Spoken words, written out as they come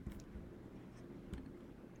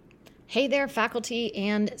Hey there, faculty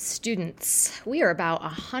and students. We are about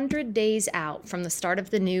 100 days out from the start of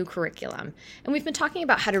the new curriculum, and we've been talking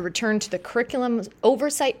about how to return to the curriculum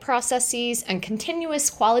oversight processes and continuous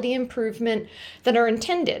quality improvement that are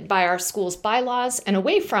intended by our school's bylaws and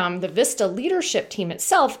away from the VISTA leadership team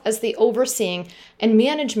itself as the overseeing and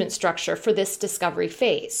management structure for this discovery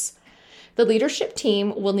phase. The leadership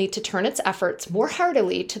team will need to turn its efforts more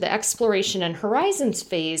heartily to the exploration and horizons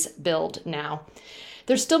phase build now.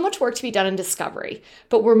 There's still much work to be done in discovery,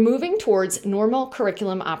 but we're moving towards normal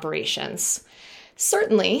curriculum operations.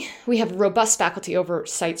 Certainly, we have a robust faculty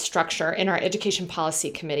oversight structure in our Education Policy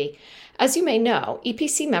Committee. As you may know,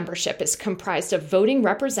 EPC membership is comprised of voting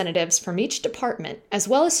representatives from each department, as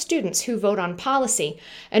well as students who vote on policy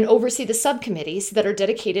and oversee the subcommittees that are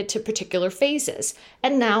dedicated to particular phases,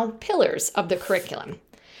 and now pillars of the curriculum.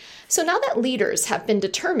 So now that leaders have been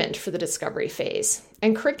determined for the discovery phase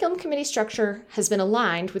and curriculum committee structure has been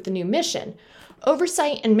aligned with the new mission,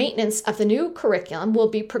 oversight and maintenance of the new curriculum will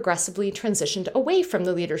be progressively transitioned away from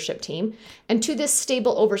the leadership team and to this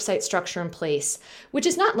stable oversight structure in place, which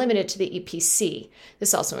is not limited to the EPC.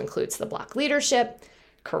 This also includes the block leadership,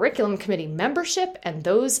 curriculum committee membership and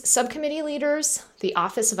those subcommittee leaders, the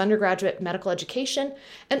Office of Undergraduate Medical Education,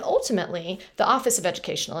 and ultimately the Office of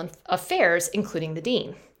Educational Affairs, including the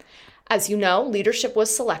dean. As you know, leadership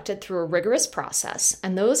was selected through a rigorous process,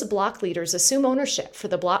 and those block leaders assume ownership for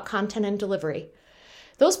the block content and delivery.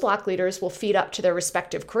 Those block leaders will feed up to their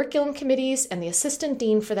respective curriculum committees and the assistant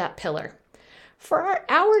dean for that pillar. For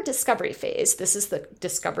our discovery phase, this is the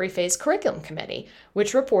Discovery Phase Curriculum Committee,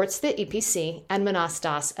 which reports to the EPC and Manas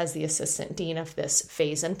Das as the assistant dean of this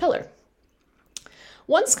phase and pillar.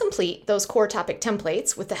 Once complete, those core topic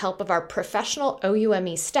templates, with the help of our professional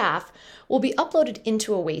OUME staff, will be uploaded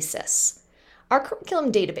into OASIS, our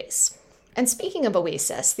curriculum database. And speaking of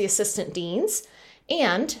OASIS, the assistant deans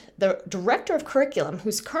and the director of curriculum,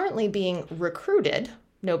 who's currently being recruited,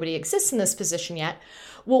 nobody exists in this position yet,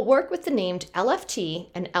 will work with the named LFT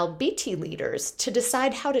and LBT leaders to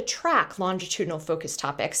decide how to track longitudinal focus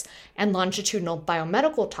topics and longitudinal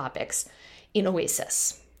biomedical topics in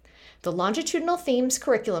OASIS. The Longitudinal Themes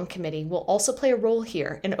Curriculum Committee will also play a role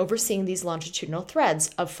here in overseeing these longitudinal threads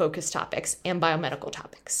of focus topics and biomedical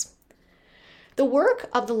topics. The work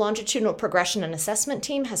of the Longitudinal Progression and Assessment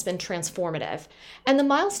team has been transformative, and the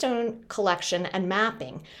milestone collection and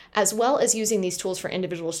mapping, as well as using these tools for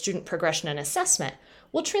individual student progression and assessment,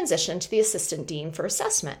 will transition to the Assistant Dean for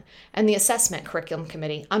Assessment and the Assessment Curriculum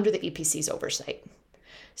Committee under the EPC's oversight.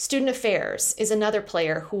 Student Affairs is another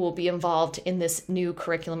player who will be involved in this new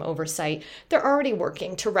curriculum oversight. They're already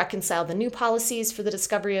working to reconcile the new policies for the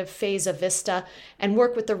discovery phase of VISTA and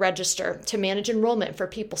work with the Register to manage enrollment for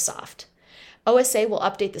PeopleSoft. OSA will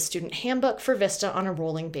update the student handbook for VISTA on a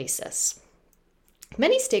rolling basis.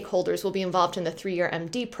 Many stakeholders will be involved in the 3-year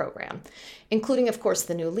MD program, including, of course,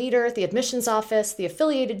 the new leader, the admissions office, the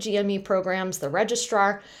affiliated GME programs, the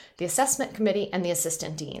registrar, the assessment committee, and the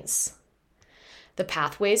assistant deans. The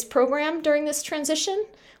Pathways program during this transition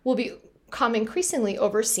will become increasingly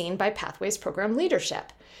overseen by Pathways program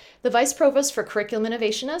leadership, the Vice Provost for Curriculum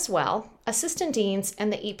Innovation as well, assistant deans,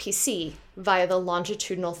 and the EPC via the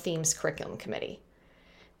Longitudinal Themes Curriculum Committee.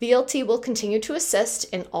 VLT will continue to assist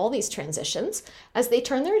in all these transitions as they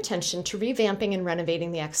turn their attention to revamping and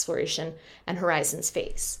renovating the Exploration and Horizons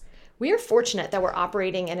phase. We are fortunate that we're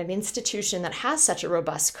operating in an institution that has such a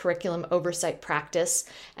robust curriculum oversight practice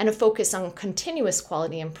and a focus on continuous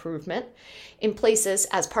quality improvement in place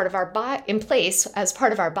as part of our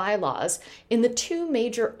bylaws in the two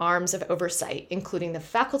major arms of oversight, including the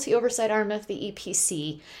faculty oversight arm of the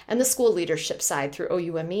EPC and the school leadership side through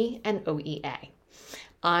OUME and OEA.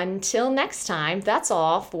 Until next time, that's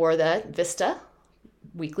all for the VISTA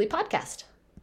Weekly Podcast.